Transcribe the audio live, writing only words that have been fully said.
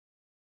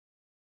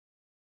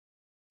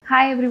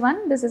Hi everyone,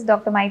 this is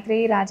Dr.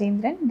 Maitreyi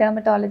Rajendran,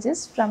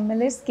 dermatologist from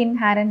Miller's Skin,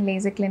 Hair and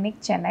Laser Clinic,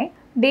 Chennai.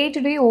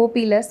 Day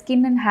ஓபியில்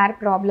skin and hair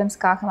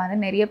ப்ராப்ளம்ஸ்க்காக வந்து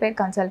நிறைய பேர்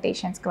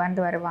கன்சல்டேஷன்ஸ்க்கு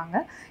வந்து வருவாங்க.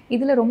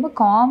 இதில் ரொம்ப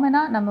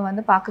காமனாக நம்ம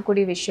வந்து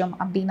பார்க்கக்கூடிய விஷயம்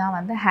அப்படின்னா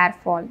வந்து hair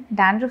fall,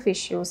 dandruff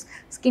issues,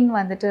 skin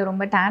வந்துட்டு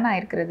ரொம்ப டேன்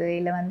ஆகிருக்கிறது,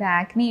 இல்லை வந்து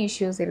ஆக்னி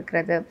இஷ்யூஸ்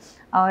இருக்கிறது,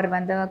 அவர்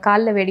வந்து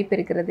காலில் வெடிப்பு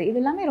இருக்கிறது,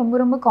 இது எல்லாமே ரொம்ப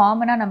ரொம்ப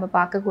காமனாக நம்ம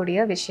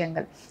பார்க்கக்கூடிய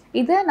விஷயங்கள்.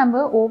 இதை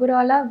நம்ம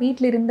ஓவராலாக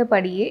வீட்டில்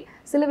இருந்தபடியே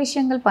சில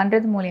விஷயங்கள்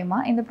பண்ணுறது மூலயமா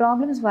இந்த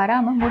ப்ராப்ளம்ஸ்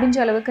வராமல் முடிஞ்ச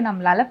அளவுக்கு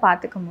நம்மளால்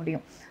பார்த்துக்க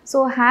முடியும். ஸோ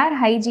ஹேர்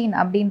ஹைஜீன்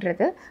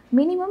அப்படின்றது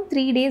minimum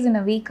 3 days in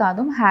a week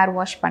ஆதும் hair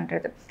wash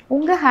பண்ணுறது.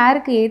 உங்கள்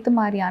ஹேருக்கு ஏற்ற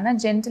மாதிரியான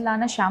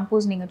ஜென்டிலான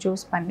ஷாம்பூஸ் நீங்கள்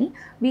சூஸ் பண்ணி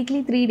வீக்லி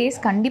 3 days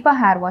கண்டிப்பாக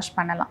ஹேர் வாஷ்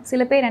பண்ணலாம்.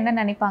 சில பேர் என்ன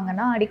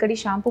நினைப்பாங்கன்னா, அடிக்கடி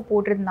ஷாம்பூ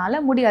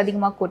போடுறதுனால முடி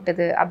அதிகமாக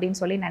கொட்டுது அப்படின்னு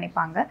சொல்லி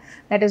நினைப்பாங்க.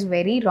 That is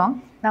very wrong.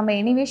 நம்ம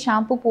எனிவே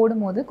ஷாம்பூ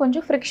போடும்போது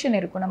கொஞ்சம் ஃப்ரிக்ஷன்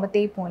இருக்கும், நம்ம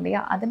தேய்ப்போம்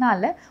இல்லையா,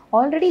 அதனால்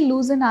ஆல்ரெடி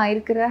லூசன்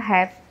ஆகிருக்கிற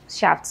ஹேர்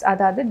ஷாஃப்ட்ஸ்,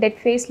 அதாவது டெட்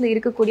ஃபேஸில்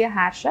இருக்கக்கூடிய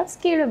ஹேர்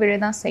ஷாஃப்ட்ஸ் கீழே விழ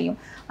தான் செய்யும்.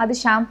 அது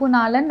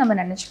ஷாம்பூனாலன்னு நம்ம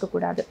நினச்சிக்க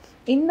கூடாது.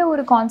 இந்த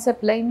ஒரு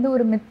கான்செப்டில், இந்த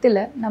ஒரு மித்தில்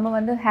நம்ம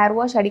வந்து ஹேர்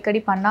வாஷ் அடிக்கடி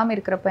பண்ணாமல்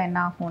இருக்கிறப்ப என்ன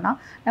ஆகும்னா,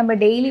 நம்ம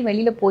டெய்லி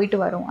வெளியில் போயிட்டு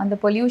வரோம், அந்த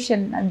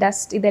பொல்யூஷன்,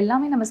 டஸ்ட், இது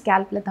எல்லாமே நம்ம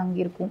ஸ்கேல்பில்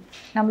தங்கியிருக்கும்.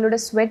 நம்மளோட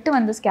ஸ்வெட்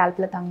வந்து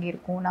ஸ்கேல்பில்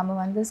தங்கியிருக்கும். நம்ம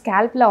வந்து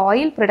ஸ்கேல்பில்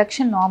ஆயில்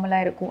ப்ரொடக்ஷன்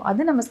நார்மலாக இருக்கும்,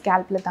 அது நம்ம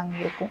ஸ்கேல்பில்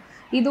தங்கியிருக்கும்.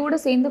 இதோடு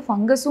சேர்ந்து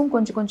ஃபங்கஸும்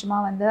கொஞ்சம்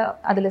கொஞ்சமாக வந்து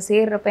அதில்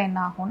சேர்றப்ப என்ன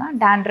ஆகும்னா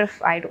டேண்ட்ரஃப்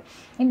ஆகிடும்.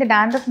 இந்த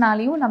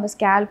டேண்ட்ரஃப்னாலையும் நம்ம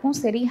ஸ்கேல்ப்பும்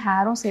சரி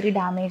ஹேரும் சரி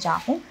டேமேஜ்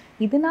ஆகும்.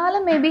 இதனால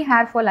மேபி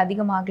ஹேர் ஃபால்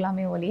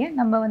அதிகமாகலாமே ஒழிய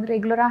நம்ம வந்து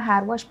ரெகுலராக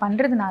ஹேர் வாஷ்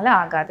பண்ணுறதுனால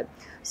ஆகாது.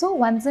 ஸோ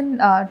ஒன்ஸ் இன்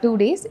 2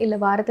 days இல்லை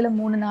வாரத்தில்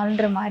 3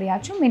 நாள்ன்ற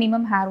மாதிரியாச்சும்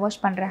மினிமம் ஹேர்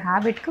வாஷ் பண்ணுற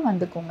ஹேபிட்க்கு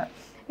வந்துக்கோங்க.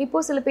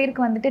 இப்போது சில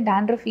பேருக்கு வந்துட்டு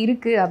டேண்ட்ரஃப்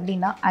இருக்குது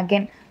அப்படின்னா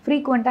அகெயின்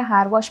ஃப்ரீக்வெண்ட்டாக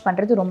ஹேர் வாஷ்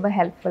பண்ணுறது ரொம்ப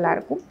ஹெல்ப்ஃபுல்லாக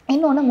இருக்கும்.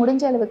 இன்னொன்று,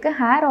 முடிஞ்ச அளவுக்கு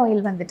ஹேர்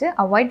ஆயில் வந்துட்டு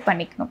அவாய்ட்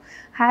பண்ணிக்கணும்.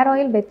 ஹேர்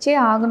ஆயில் வச்சே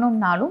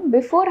ஆகணும்னாலும்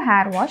பிஃபோர்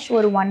ஹேர் வாஷ்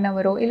ஒரு 1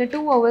 hour இல்லை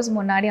 2 hours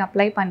முன்னாடி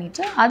அப்ளை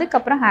பண்ணிவிட்டு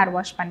அதுக்கப்புறம் ஹேர்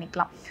வாஷ்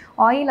பண்ணிக்கலாம்.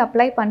 ஆயில்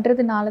அப்ளை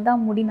பண்ணுறதுனால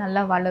தான் முடி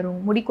நல்லா வளரும்,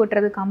 முடி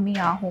கொட்டுறது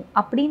கம்மியாகும்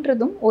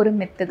அப்படின்றதும் ஒரு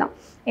மித்து தான்.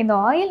 இந்த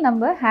ஆயில்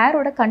நம்ம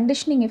ஹேரோட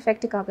கண்டிஷனிங்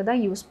எஃபெக்ட்டுக்காக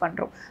தான் யூஸ்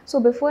பண்ணுறோம். ஸோ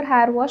பிஃபோர்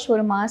ஹேர் வாஷ்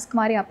ஒரு மாஸ்க்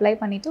மாதிரி அப்ளை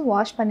பண்ணிவிட்டு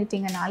wash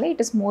பண்ணிட்டீங்கனாலே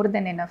it is more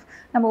then enough.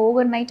 நம்ம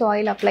ஓவர் நைட்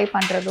ஆயில் அப்ளை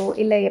பண்ணுறதோ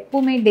இல்லை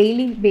எப்போவுமே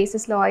டெய்லி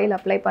பேசிஸில் ஆயில்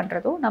அப்ளை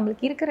பண்ணுறதோ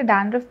நம்மளுக்கு இருக்கிற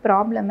டேண்ட்ரஃப்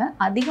ப்ராப்ளமை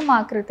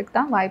அதிகமாக்குறதுக்கு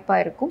தான்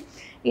வாய்ப்பாக இருக்கும்.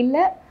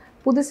 இல்லை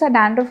புதுசாக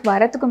டேண்ட்ரஃப்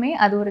வரத்துக்குமே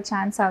அது ஒரு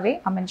சான்ஸாகவே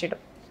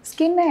அமைஞ்சிடும்.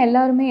 ஸ்கின்னை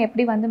எல்லாருமே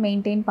எப்படி வந்து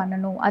மெயின்டைன்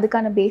பண்ணணும்,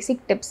 அதுக்கான பேசிக்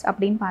டிப்ஸ்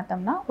அப்படின்னு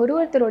பார்த்தோம்னா,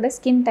 ஒருத்தரோட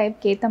ஸ்கின்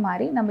டைப்க்கு ஏற்ற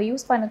மாதிரி நம்ம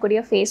யூஸ் பண்ணக்கூடிய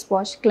ஃபேஸ்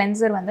வாஷ்,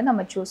 கிளென்சர் வந்து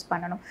நம்ம சூஸ்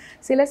பண்ணணும்.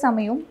 சில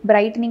சமயம்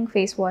பிரைட்னிங்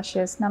ஃபேஸ்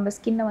வாஷஸ் நம்ம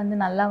ஸ்கின்னை வந்து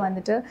நல்லா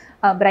வந்துட்டு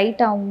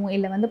பிரைட்டாகவும்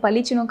இல்லை வந்து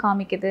பளிச்சுனும்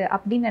காமிக்குது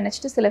அப்படின்னு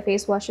நினச்சிட்டு சில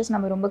ஃபேஸ் வாஷஸ்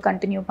நம்ம ரொம்ப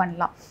கண்டினியூ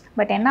பண்ணலாம்.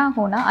 பட் என்ன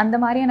ஆகும்னா, அந்த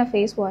மாதிரியான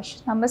ஃபேஸ் வாஷ்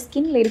நம்ம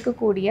ஸ்கின்னில்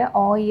இருக்கக்கூடிய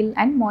ஆயில்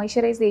அண்ட்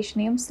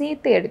மாய்ஸ்சரைசேஷனையும்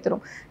சேர்த்து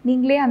எடுத்துரும்.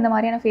 நீங்களே அந்த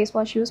மாதிரியான ஃபேஸ்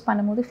வாஷ் யூஸ்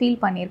பண்ணும்போது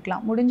ஃபீல்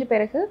பண்ணியிருக்கலாம், முடிஞ்ச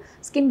பிறகு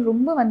ஸ்கின்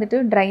ரொம்ப வந்துட்டு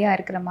ட்ரையாக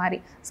இருக்கிற மாதிரி.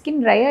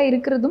 ஸ்கின் ட்ரையாக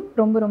இருக்கிறதும்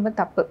ரொம்ப ரொம்ப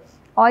தப்பு.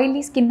 ஆயிலி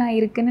ஸ்கின்னாக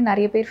இருக்குதுன்னு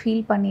நிறைய பேர்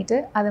ஃபீல் பண்ணிவிட்டு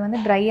அதை வந்து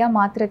ட்ரையாக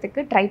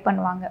மாற்றுறதுக்கு ட்ரை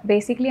பண்ணுவாங்க.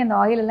 பேசிக்லி அந்த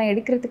ஆயிலெல்லாம்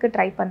எடுக்கிறதுக்கு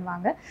ட்ரை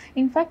பண்ணுவாங்க.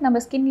 இன்ஃபேக்ட் நம்ம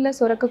ஸ்கின்னில்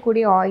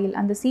சுரக்கக்கூடிய ஆயில்,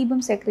 அந்த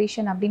சீபம்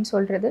செக்ரேஷன் அப்படின்னு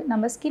சொல்கிறது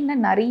நம்ம ஸ்கின்னை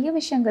நிறைய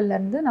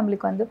விஷயங்கள்லேருந்து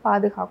நம்மளுக்கு வந்து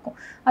பாதுகாக்கும்.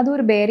 அது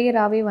ஒரு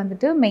பேரியராகவே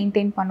வந்துட்டு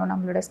மெயின்டைன் பண்ணும்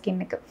நம்மளோட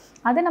ஸ்கின்னுக்கு.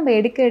 அதை நம்ம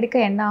எடுக்க எடுக்க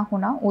என்ன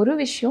ஆகும்னா, ஒரு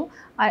விஷயம்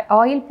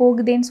ஆயில்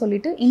போகுதேன்னு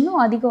சொல்லிட்டு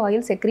இன்னும் அதிக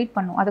ஆயில் செக்ரேட்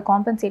பண்ணும் அதை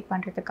காம்பன்சேட்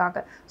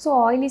பண்ணுறதுக்காக. ஸோ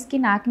ஆயிலி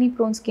ஸ்கின், ஆக்னி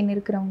ப்ரோன் ஸ்கின்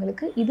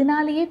இருக்கிறவங்களுக்கு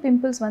இதனாலேயே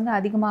பிம்பிள்ஸ் வந்து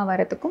அதிகமாக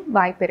வரத்துக்கும்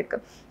வாய்ப்பு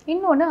இருக்குது.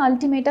 இன்னொன்று,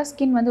 அல்டிமேட்டாக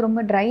ஸ்கின் வந்து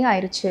ரொம்ப ட்ரை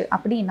ஆயிடுச்சு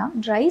அப்படின்னா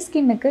ட்ரை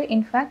ஸ்கின்னுக்கு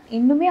இன்ஃபேக்ட்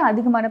இன்னுமே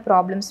அதிகமான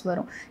ப்ராப்ளம்ஸ்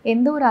வரும்.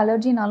 எந்த ஒரு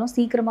அலர்ஜினாலும்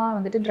சீக்கிரமாக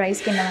வந்துட்டு ட்ரை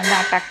ஸ்கின்னை வந்து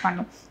அட்டாக்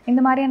பண்ணும்.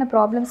 இந்த மாதிரியான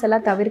ப்ராப்ளம்ஸ்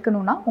எல்லாம்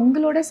தவிர்க்கணும்னா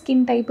உங்களோட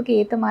ஸ்கின் டைப்புக்கு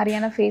ஏற்ற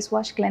மாதிரியான ஃபேஸ்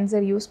வாஷ்,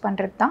 கிளென்சர் யூஸ்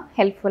பண்ணுறது தான்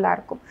ஹெல்ப்ஃபுல்லாக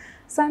இருக்கும்.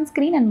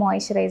 சன்ஸ்க்ரீன் அண்ட்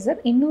மாய்ஸ்சரைசர்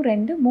இன்னும்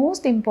 2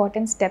 மோஸ்ட்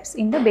இம்பார்ட்டன்ட் ஸ்டெப்ஸ்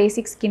இந்த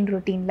பேசிக் ஸ்கின்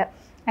ரொட்டீனில்.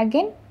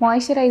 அகெயின்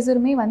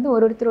மாய்ஸ்சரைசருமே வந்து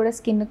ஒருத்தரோட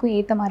ஸ்கின்னுக்கும்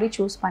ஏற்ற மாதிரி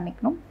சூஸ்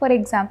பண்ணிக்கணும். ஃபார்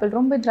எக்ஸாம்பிள்,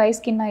 ரொம்ப ட்ரை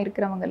ஸ்கின்னாக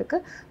இருக்கிறவங்களுக்கு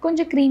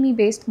கொஞ்சம் க்ரீமி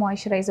பேஸ்ட்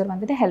மாய்ஸ்சரைசர்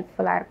வந்துட்டு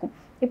ஹெல்ப்ஃபுல்லாக இருக்கும்.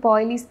 இப்போ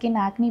ஆயிலி ஸ்கின்,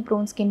 ஆக்னி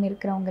ப்ரோன் ஸ்கின்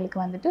இருக்கிறவங்களுக்கு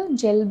வந்துட்டு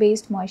ஜெல்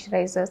பேஸ்ட்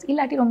மாய்ஸ்சரைசர்ஸ்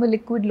இல்லாட்டி ரொம்ப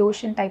liquid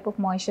lotion type of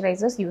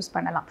moisturisers use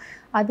பண்ணலாம்.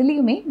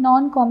 அதுலேயுமே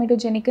நான்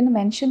காமெடோஜெனிக்னு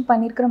மென்ஷன்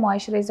பண்ணியிருக்கிற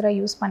மாய்ஸ்சரைசராக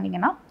யூஸ்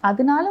பண்ணிங்கன்னா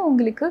அதனால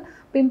உங்களுக்கு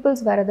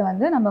பிம்பிள்ஸ் வரதை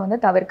வந்து நம்ம வந்து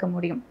தவிர்க்க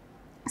முடியும்.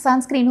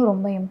 சன்ஸ்க்ரீனும்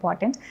ரொம்ப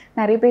இம்பார்ட்டண்ட்.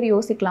 நிறைய பேர்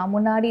யோசிக்கலாம்,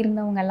 முன்னாடி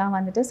இருந்தவங்கெல்லாம்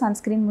வந்துட்டு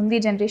சன்ஸ்க்ரீன், முந்தைய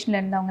ஜென்ரேஷனில்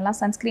இருந்தவங்கலாம்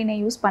சன்ஸ்க்ரீனை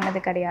யூஸ்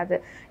பண்ணது கிடையாது,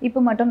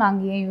 இப்போ மட்டும்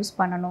நாங்கள் ஏன் யூஸ்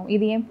பண்ணணும்,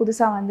 இது ஏன்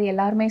புதுசாக வந்து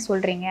எல்லாருமே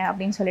சொல்கிறீங்க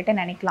அப்படின்னு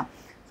சொல்லிட்டு நினைக்கலாம்.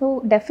 ஸோ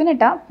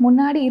டெஃபினட்டாக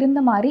முன்னாடி இருந்த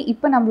மாதிரி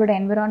இப்போ நம்மளோட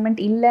என்விரான்மெண்ட்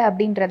இல்லை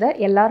அப்படின்றத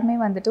எல்லாருமே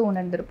வந்துட்டு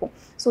உணர்ந்திருப்போம்.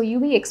 ஸோ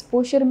யூவி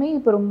எக்ஸ்போஷருமே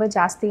இப்போ ரொம்ப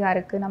ஜாஸ்தியாக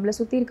இருக்குது, நம்மளை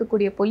சுற்றி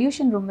இருக்கக்கூடிய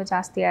பொல்யூஷன் ரொம்ப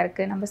ஜாஸ்தியாக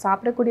இருக்குது, நம்ம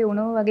சாப்பிடக்கூடிய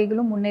உணவு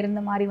வகைகளும்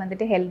முன்னிருந்த மாதிரி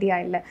வந்துட்டு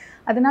ஹெல்த்தியாக இல்லை.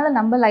 அதனால்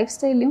நம்ம லைஃப்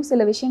ஸ்டைல்லையும்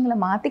சில விஷயங்களை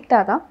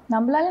மாற்றிக்கிட்டா தான்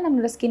நம்மளால்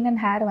நம்மளோட ஸ்கின்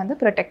அண்ட் ஹேரை வந்து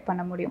ப்ரொடெக்ட்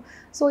பண்ண முடியும்.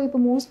 ஸோ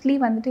இப்போ மோஸ்ட்லி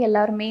வந்துட்டு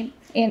எல்லாருமே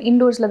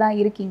இன்டோர்ஸில் தான்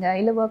இருக்கீங்க,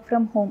 இல்லை ஒர்க்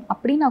ஃப்ரம் ஹோம்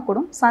அப்படின்னா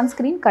கூட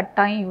சன்ஸ்க்ரீன்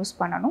கட்டாயம் யூஸ்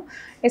பண்ணணும்.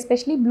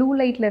 எஸ்பெஷலி ப்ளூ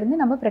லைட்லேருந்து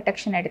நம்ம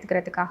ப்ரொடெக்ஷன்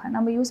எடுத்துக்கிறதுக்காக.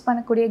 நம்ம யூஸ்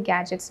பண்ணக்கூடிய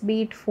கேஜெட்ஸ்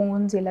பீட்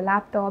ஃபோன்ஸ் இல்லை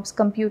லேப்டாப்ஸ்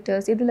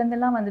கம்ப்யூட்டர்ஸ்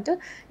இதுலேருந்தெல்லாம் வந்துட்டு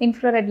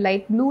இன்ஃப்ராரெட்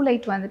லைட் ப்ளூ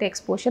லைட் வந்துட்டு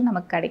எக்ஸ்போஷர்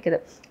நமக்கு கிடைக்குது.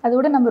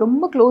 அதோட நம்ம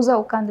ரொம்ப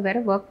க்ளோஸாக உட்காந்து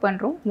வேறு ஒர்க்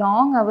பண்ணுறோம்,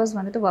 லாங் ஹவர்ஸ்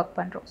வந்துட்டு ஒர்க்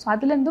பண்ணுறோம். ஸோ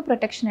அதுலேருந்து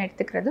ப்ரொடெக்ஷன்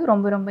எடுத்துக்கிறது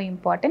ரொம்ப ரொம்ப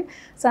important.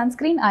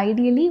 Sunscreen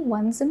ideally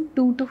once in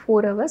 2 to 4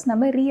 hours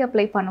நம்ம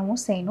ரீஅப்ளை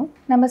பண்ணவும் செய்யணும்.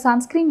 நம்ம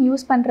சன்ஸ்க்ரீன்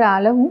யூஸ் பண்ணுற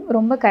அளவும்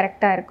ரொம்ப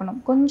கரெக்டாக இருக்கணும்.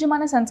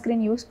 கொஞ்சமான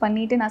சன்ஸ்க்ரீன் யூஸ்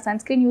பண்ணிவிட்டு நான்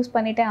சன்ஸ்க்ரீன் யூஸ்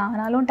பண்ணிட்டேன்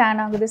ஆனாலும்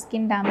டேன் ஆகுது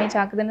ஸ்கின் டேமேஜ்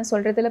ஆகுதுன்னு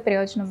சொல்கிறதுல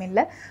பிரயோஜனம்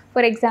இல்லை.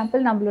 ஃபார்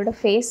எக்ஸாம்பிள் நம்மளோட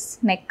ஃபேஸ்,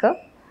 நெக்கு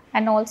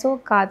அண்ட் ஆல்சோ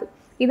காது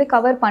இதை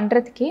கவர்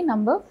பண்ணுறதுக்கே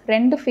நம்ம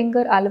 2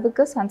 ஃபிங்கர்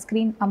அளவுக்கு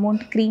சன்ஸ்க்ரீன்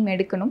அமௌண்ட் க்ரீம்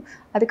எடுக்கணும்.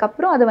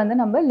 அதுக்கப்புறம் அதை வந்து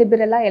நம்ம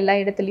லிபரலாக எல்லா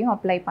இடத்துலையும்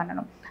அப்ளை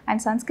பண்ணணும்.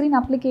 அண்ட் சன்ஸ்க்ரீன்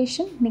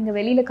அப்ளிகேஷன் நீங்கள்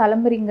வெளியில்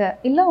கிளம்புறீங்க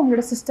இல்லை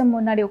உங்களோட சிஸ்டம்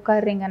முன்னாடி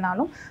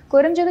உட்காடுறீங்கனாலும்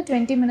குறைஞ்சது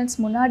 20 minutes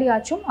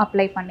முன்னாடியாச்சும்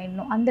அப்ளை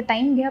பண்ணிடணும். அந்த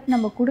டைம் கேப்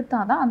நம்ம கொடுத்தா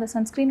தான் அந்த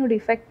சன்ஸ்க்ரீனோட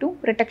எஃபெக்ட்டும்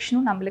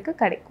ப்ரொடெக்ஷனும் நம்மளுக்கு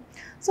கிடைக்கும்.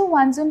 So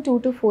once in 2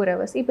 to 4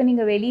 hours. இப்போ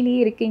நீங்கள் வெளியிலேயே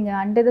இருக்கீங்க,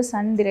 அண்டர் த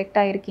சன்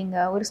டிரெக்டாக இருக்கீங்க,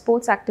 ஒரு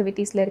ஸ்போர்ட்ஸ்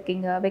ஆக்டிவிட்டீஸில்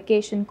இருக்கீங்க,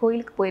 வெக்கேஷன்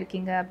கோயிலுக்கு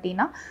போயிருக்கீங்க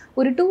அப்படின்னா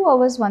ஒரு 2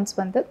 hours ஒன்ஸ்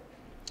வந்து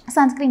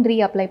சன்ஸ்க்ரீன்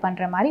ரீஅப்ளை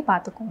பண்ணுற மாதிரி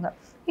பார்த்துக்கோங்க.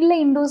 இல்லை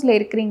இண்டோர்ஸில்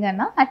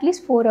இருக்கிறீங்கன்னா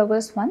at least 4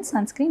 hours once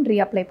sunscreen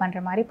reapply பண்ணுற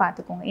மாதிரி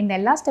பார்த்துக்கோங்க. இந்த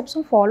எல்லா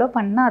ஸ்டெப்ஸும் ஃபாலோ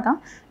பண்ணால் தான்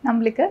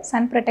நம்மளுக்கு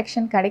சன்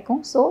ப்ரொடெக்ஷன்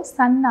கிடைக்கும். ஸோ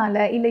சன்னால்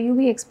இல்லை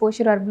யூவி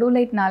எக்ஸ்போஷர் ஆர் ப்ளூ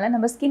லைட்னால்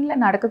நம்ம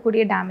ஸ்கின்னில்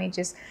நடக்கக்கூடிய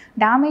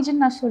டேமேஜ்னு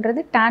நான்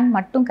சொல்கிறது டேன்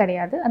மட்டும்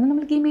கிடையாது, அது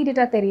நம்மளுக்கு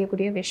இமீடியட்டாக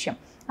தெரியக்கூடிய விஷயம்.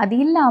 அது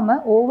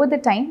இல்லாமல் ஓவர் த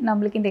டைம்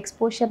நம்மளுக்கு இந்த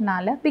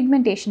எக்ஸ்போஷர்னால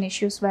பிக்மெண்டேஷன்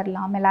இஷ்யூஸ்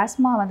வரலாம்,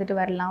 மெலாஸ்மா வந்துட்டு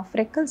வரலாம்,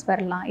 ஃப்ரெக்கல்ஸ்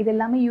வரலாம். இது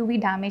எல்லாமே யூவி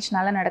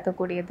டேமேஜ்னால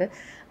நடக்கக்கூடியது.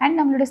 அண்ட்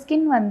நம்மளோட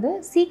ஸ்கின் வந்து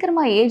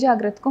சீக்கிரமாக ஏஜ்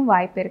ஆகிறதுக்கும்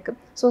வாய்ப்பு இருக்குது.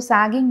 ஸோ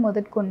சாகிங்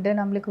முதற்கொண்டு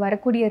நம்மளுக்கு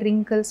வரக்கூடிய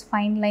ரிங்கிள்ஸ்,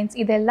 ஃபைன் லைன்ஸ்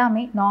இது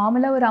எல்லாமே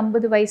நார்மலாக ஒரு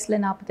 50 வயசில்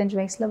 45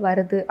 வயசில்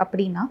வருது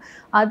அப்படின்னா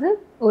அது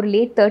ஒரு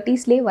லேட்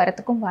 30sலேயே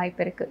வரத்துக்கும்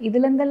வாய்ப்பு இருக்குது.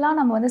 இதுலேருந்தெல்லாம்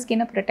நம்ம வந்து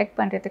ஸ்கின்னை ப்ரொடெக்ட்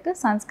பண்ணுறதுக்கு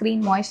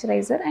சன்ஸ்க்ரீன்,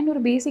 மாய்ஸ்சரைசர் அண்ட்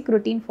ஒரு பேசிக்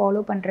ரொட்டீன்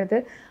ஃபாலோ பண்ணுறது,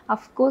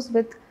 of course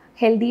with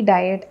healthy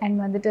diet and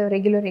வந்துட்டு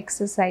ரெகுலர்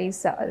எக்ஸசைஸ்,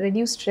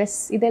 ரெடியூஸ் ஸ்ட்ரெஸ்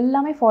இது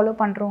எல்லாமே ஃபாலோ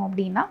பண்ணுறோம்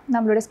அப்படின்னா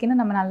நம்மளோட ஸ்கின்னை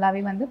நம்ம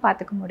நல்லாவே வந்து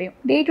பார்த்துக்க முடியும்.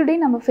 டே டு டே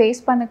நம்ம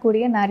ஃபேஸ்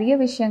பண்ணக்கூடிய நிறைய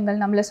விஷயங்கள்,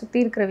 நம்மளை சுற்றி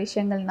இருக்கிற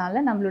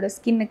விஷயங்கள்னால நம்மளோட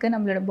ஸ்கின்னுக்கு,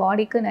 நம்மளோட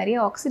பாடிக்கு நிறைய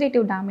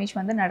ஆக்சிடேட்டிவ் டேமேஜ்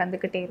வந்து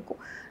நடந்துக்கிட்டே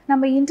இருக்கும்.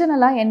 நம்ம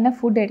இன்டர்னலாக என்ன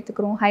ஃபுட்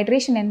எடுத்துக்கிறோம்,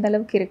 ஹைட்ரேஷன் எந்த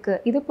அளவுக்கு இருக்குது,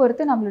 இது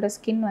பொறுத்து நம்மளோட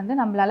ஸ்கின் வந்து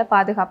நம்மளால்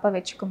பாதுகாப்பாக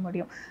வச்சுக்க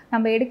முடியும்.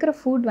 நம்ம எடுக்கிற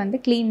ஃபுட் வந்து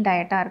க்ளீன்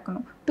டயட்டாக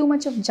இருக்கணும். Too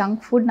much of junk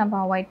food நம்ம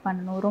அவாய்ட்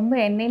பண்ணணும். ரொம்ப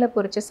எண்ணெயில்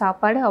பொரிச்ச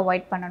சாப்பாடு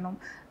அவாய்ட் பண்ணணும்.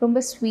 ரொம்ப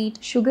ஸ்வீட்,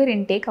 சுகர்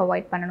இன்டேக்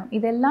அவாய்ட் பண்ணணும்.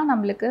 இதெல்லாம்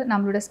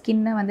நம்மளோட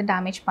ஸ்கின்னை வந்து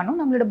டேமேஜ் பண்ணும்,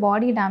 நம்மளோட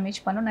பாடியை டேமேஜ்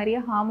பண்ணும், நிறைய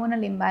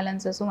ஹார்மோனல்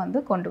இம்பேலன்சஸும்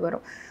வந்து கொண்டு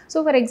வரும். ஸோ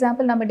ஃபார்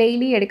எக்ஸாம்பிள் நம்ம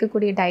டெய்லி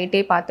எடுக்கக்கூடிய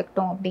டயட்டே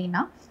பார்த்துக்கிட்டோம்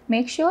அப்படின்னா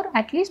மேக் ஷூர்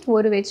அட்லீஸ்ட்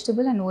ஒரு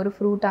வெஜிடபிள் அண்ட் ஒரு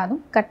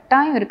ஃப்ரூட்டாகவும்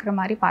கட்டாயம் இருக்கிற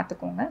மாதிரி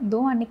பார்த்துக்கோங்க. தோ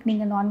அன்றைக்கி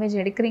நீங்கள் நான்வெஜ்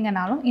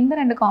எடுக்கிறீங்கனாலும் இந்த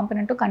 2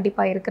 காம்பனண்ட்டும்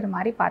கண்டிப்பாக இருக்கிற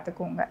மாதிரி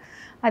பார்த்துக்கோங்க.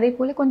 அதே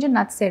போல் கொஞ்சம்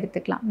நட்ஸ்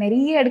எடுத்துக்கலாம்.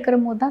 நிறைய எடுக்கிற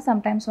போது தான்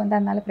சம்டைம்ஸ் வந்து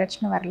அதனால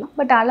பிரச்சனை வரலாம்.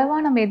 பட்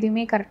அளவாக நம்ம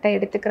எதுவுமே கரெக்டாக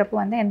எடுத்துக்கிறப்போ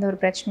வந்து எந்த ஒரு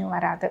பிரச்சனையும்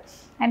வராது.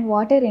 அண்ட்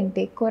வாட்டர்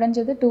இன்டேக்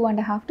குறைஞ்சது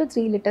 2.5 to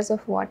 3 liters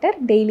of water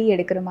daily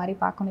எடுக்கிற மாதிரி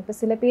பார்க்கணும். இப்போ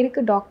சில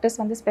பேருக்கு டாக்டர்ஸ்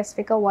வந்து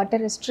ஸ்பெசிஃபிக்காக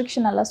வாட்டர்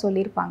ரெஸ்ட்ரிக்ஷன் எல்லாம்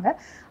சொல்லியிருப்பாங்க.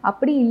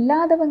 அப்படி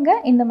இல்லாதவங்க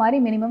இந்த மாதிரி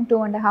minimum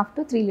 2.5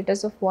 to 3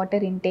 liters of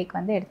water intake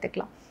வந்து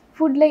எடுத்துக்கலாம்.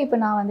 ஃபுட்டில் இப்போ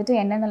நான் வந்துட்டு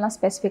என்னென்னலாம்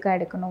ஸ்பெசிஃபிக்காக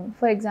எடுக்கணும்,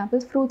 ஃபார்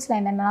எக்ஸாம்பிள் ஃப்ரூட்ஸில்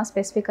என்னென்னலாம்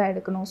ஸ்பெசிஃபிக்காக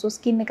எடுக்கணும், ஸோ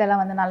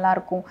ஸ்கின்னுக்கெல்லாம் வந்து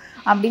நல்லாயிருக்கும்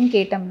அப்படின்னு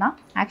கேட்டோம்னா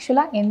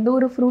ஆக்சுவலாக எந்த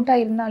ஒரு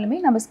ஃப்ரூட்டாக இருந்தாலுமே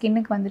நம்ம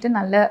ஸ்கின்னுக்கு வந்துட்டு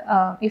நல்ல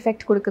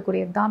எஃபெக்ட்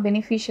கொடுக்கக்கூடியது தான்,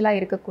 பெனிஃபிஷியலாக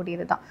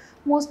இருக்கக்கூடியது தான்.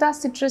 மோஸ்ட்டாக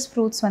சிட்ரஸ்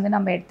ஃப்ரூட்ஸ் வந்து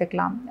நம்ம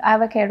எடுத்துக்கலாம்,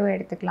 அவகேடோ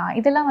எடுத்துக்கலாம்.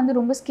 இதெல்லாம் வந்து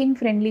ரொம்ப ஸ்கின்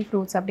ஃப்ரெண்ட்லி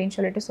ஃப்ரூட்ஸ் அப்படின்னு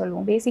சொல்லிட்டு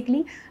சொல்லுவோம்.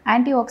 பேசிக்லி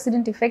ஆன்டி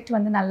ஆக்சிடென்ட் எஃபெக்ட்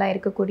வந்து நல்லா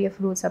இருக்கக்கூடிய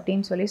ஃப்ரூட்ஸ்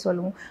அப்படின்னு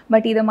சொல்லுவோம்.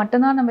 பட் இதை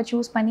மட்டும்தான் நம்ம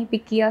சூஸ் பண்ணி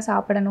பிக்கியாக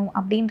சாப்பிடணும்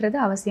அப்படின்றது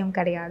அவசியம்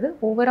கிடையாது.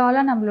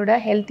 ஓவராலாக நம்மளோட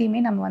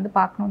ஹெல்த்தையுமே நம்ம வந்து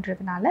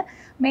பார்க்கணுன்றதுனால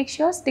make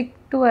sure stick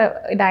to a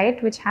diet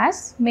which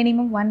has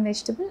minimum 1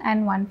 vegetable and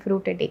 1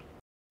 fruit a day.